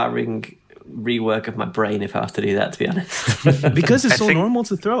hard wiring rework of my brain if I have to do that, to be honest. Because it's normal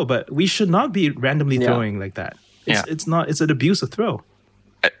to throw, but we should not be randomly throwing like that. It's not. It's an abuse of throw.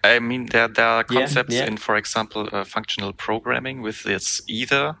 I mean, there are concepts in, for example, functional programming with this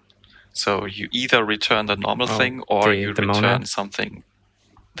either. So you either return the normal thing or you return something,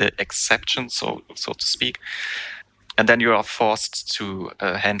 the exception, so to speak. And then you are forced to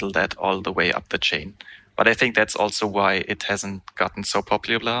handle that all the way up the chain. But I think that's also why it hasn't gotten so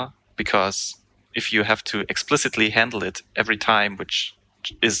popular, because if you have to explicitly handle it every time, which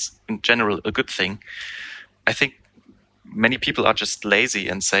is in general a good thing, I think many people are just lazy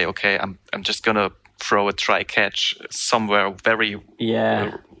and say, okay, I'm just going to throw a try catch somewhere very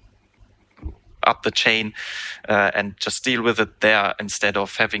up the chain and just deal with it there instead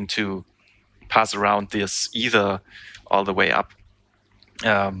of having to pass around this either all the way up.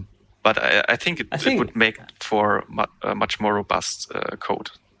 But I think it would make for a much more robust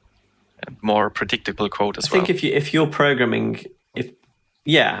code and more predictable code as well. I think if you're programming,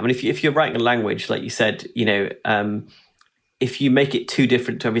 if you're writing a language, like you said, if you make it too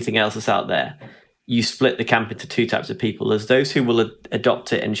different to everything else that's out there, you split the camp into two types of people. There's those who will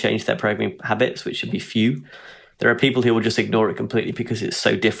adopt it and change their programming habits, which should be few. There are people who will just ignore it completely because it's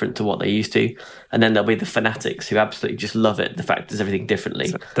so different to what they're used to. And then there'll be the fanatics who absolutely just love it, the fact there's everything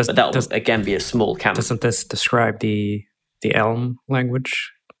differently. But that'll, again, be a small camp. Doesn't this describe the Elm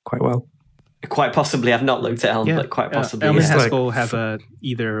language quite well? Quite possibly. I've not looked at Elm, but quite possibly. Elm and Haskell have a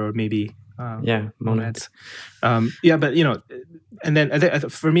either or maybe monads. But and then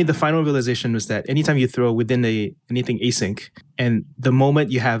for me, the final realization was that anytime you throw within anything async, and the moment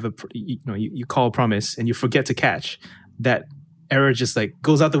you have you call a promise and you forget to catch, that error just like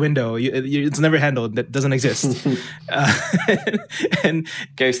goes out the window. It's never handled. That doesn't exist. And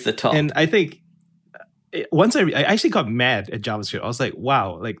goes to the top. And I think once I actually got mad at JavaScript. I was like,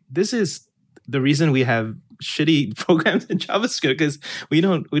 wow, like this is the reason we have shitty programs in JavaScript, because we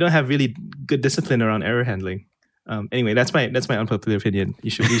don't have really good discipline around error handling. Anyway, that's my unpopular opinion. We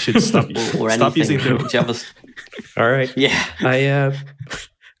should stop using JavaScript. All right. Yeah.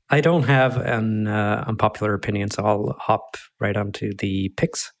 I don't have an unpopular opinion, so I'll hop right onto the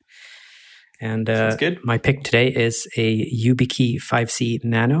picks. And sounds good. My pick today is a YubiKey 5C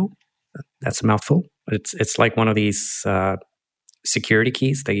Nano. That's a mouthful. It's like one of these security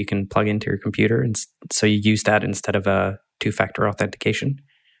keys that you can plug into your computer, and so you use that instead of a two-factor authentication.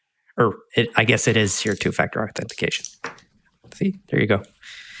 Or I guess it is your two-factor authentication. See, there you go.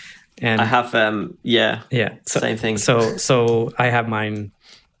 And I have, same thing. So I have mine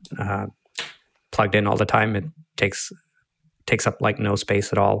plugged in all the time. It takes up like no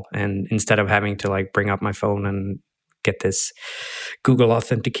space at all. And instead of having to like bring up my phone and get this Google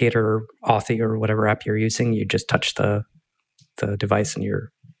Authenticator or Authy or whatever app you're using, you just touch the device and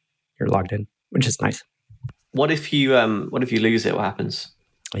you're logged in, which is nice. What if you lose it? What happens?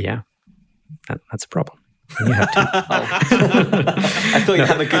 Yeah, that's a problem. You have to. I thought you'd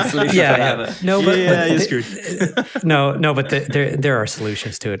have a good solution. You're screwed. no, but there are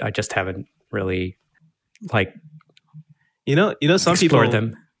solutions to it. I just haven't really some explored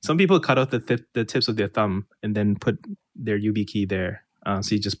them. Some people cut out the tips of their thumb and then put their YubiKey there.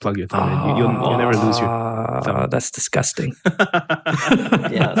 So you just plug your thumb in. You'll never lose your thumb. That's disgusting.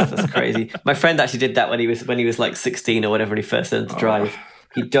 Yeah, that's crazy. My friend actually did that when he was like 16 or whatever, when he first learned to drive.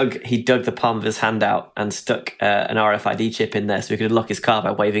 He dug the palm of his hand out and stuck an RFID chip in there so he could unlock his car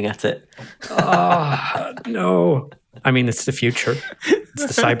by waving at it. Oh, no. I mean, it's the future.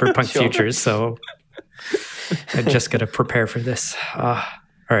 It's the cyberpunk future, so I just got to prepare for this. All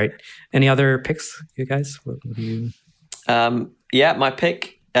right. Any other picks, you guys? What do you... my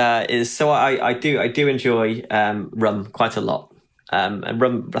pick is, so I do enjoy rum quite a lot. And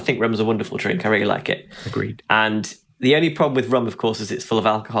rum, I think rum's a wonderful drink. I really like it. Agreed. And the only problem with rum, of course, is it's full of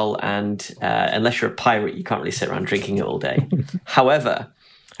alcohol, and unless you're a pirate, you can't really sit around drinking it all day. However,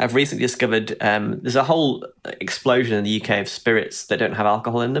 I've recently discovered there's a whole explosion in the UK of spirits that don't have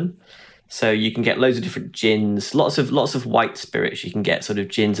alcohol in them. So you can get loads of different gins, lots of white spirits. You can get sort of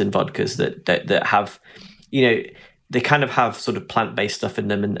gins and vodkas that have, they kind of have sort of plant-based stuff in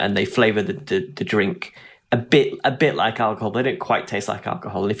them, and they flavour the drink a bit like alcohol, but they don't quite taste like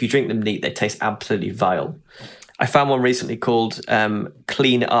alcohol. And if you drink them neat, they taste absolutely vile. I found one recently called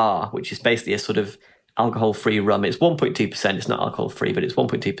Clean R, which is basically a sort of alcohol-free rum. It's 1.2%. It's not alcohol-free, but it's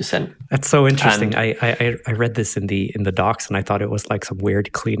 1.2%. That's so interesting. I read this in the docs, and I thought it was like some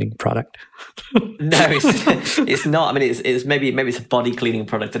weird cleaning product. No, it's not. I mean, it's maybe it's a body cleaning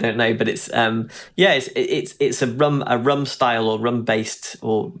product. I don't know, but it's it's a rum style or rum based,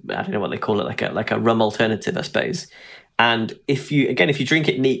 or I don't know what they call it, like a rum alternative, I suppose. And if you drink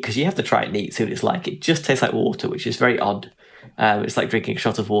it neat, because you have to try it neat, see what it's like. It just tastes like water, which is very odd. It's like drinking a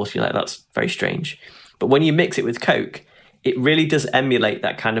shot of water. You're like, that's very strange. But when you mix it with Coke, it really does emulate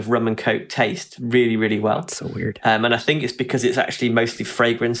that kind of rum and Coke taste really, really well. That's so weird. And I think it's because it's actually mostly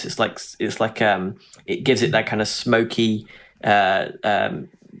fragrance. It's like it gives it that kind of smoky,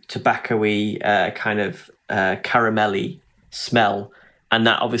 tobacco-y, kind of caramelly smell. And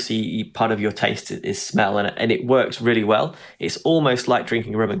that obviously part of your taste is smell, and it works really well. It's almost like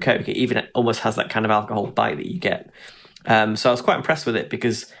drinking rum and Coke. It even almost has that kind of alcohol bite that you get. So I was quite impressed with it,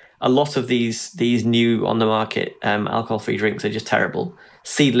 because a lot of these new on the market alcohol-free drinks are just terrible.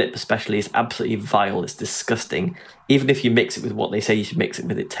 Seedlip especially is absolutely vile. It's disgusting. Even if you mix it with what they say you should mix it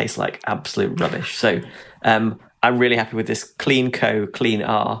with, it tastes like absolute rubbish. So I'm really happy with this Clean Co, Clean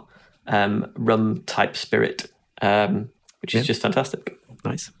R rum type spirit, which is just fantastic.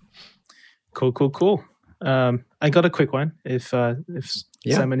 Nice. Cool. I got a quick one. If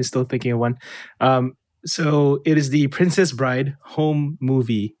Simon is still thinking of one. So it is the Princess Bride home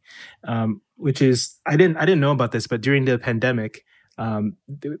movie, which is I didn't know about this, but during the pandemic, a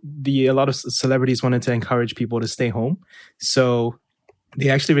lot of celebrities wanted to encourage people to stay home, so they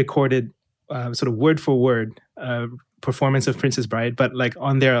actually recorded sort of word for word performance of Princess Bride, but like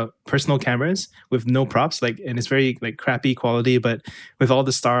on their personal cameras with no props, and it's very like crappy quality, but with all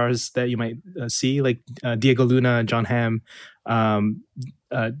the stars that you might see, like Diego Luna, John Hamm.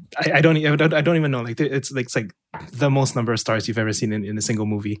 I don't even know. Like it's like the most number of stars you've ever seen in a single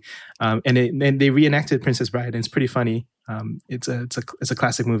movie, and they reenacted Princess Bride, and it's pretty funny. It's a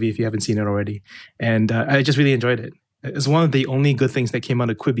classic movie if you haven't seen it already, and I just really enjoyed it. It's one of the only good things that came out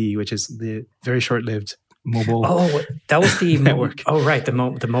of Quibi, which is the very short-lived mobile. Oh, that was the network. Oh, right, the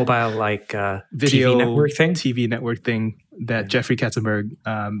mobile video TV network thing. TV network thing that Jeffrey Katzenberg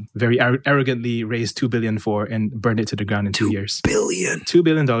very arrogantly raised $2 billion for and burned it to the ground in 2 years. $2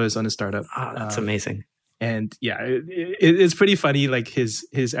 billion on a startup. Oh, that's amazing. And yeah, it's pretty funny, like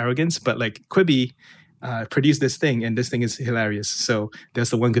his arrogance. But like Quibi produced this thing, and this thing is hilarious. So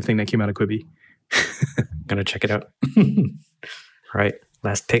that's the one good thing that came out of Quibi. I'm gonna check it out. Right,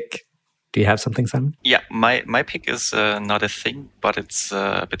 last pick. Do you have something, Simon? Yeah, my pick is not a thing, but it's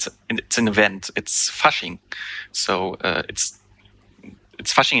an event. It's Fasching. So it's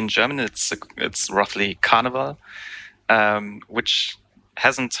Fasching in German. It's roughly Carnival, which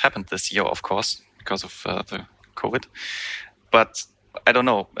hasn't happened this year, of course, because of the COVID. But I don't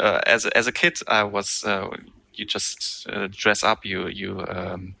know. As a kid, I was you just dress up. You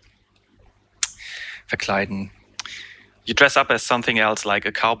verkleiden. You dress up as something else, like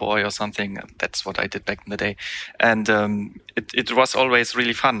a cowboy or something. That's what I did back in the day. And it was always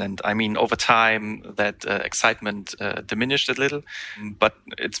really fun. And I mean, over time, that excitement diminished a little. But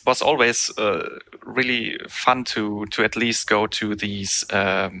it was always really fun to at least go to these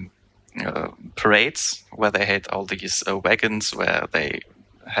parades where they had all these wagons where they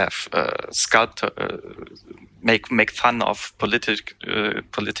have make fun of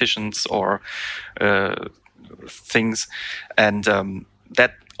politicians or things, and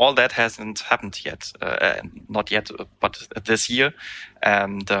that all that hasn't happened yet, not yet, but this year.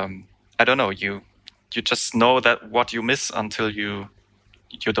 And I don't know. You just know that what you miss until you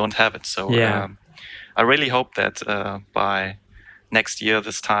don't have it. So I really hope that by next year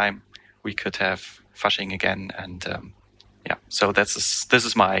this time we could have Fasching again. And so this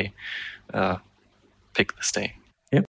is my pick this day.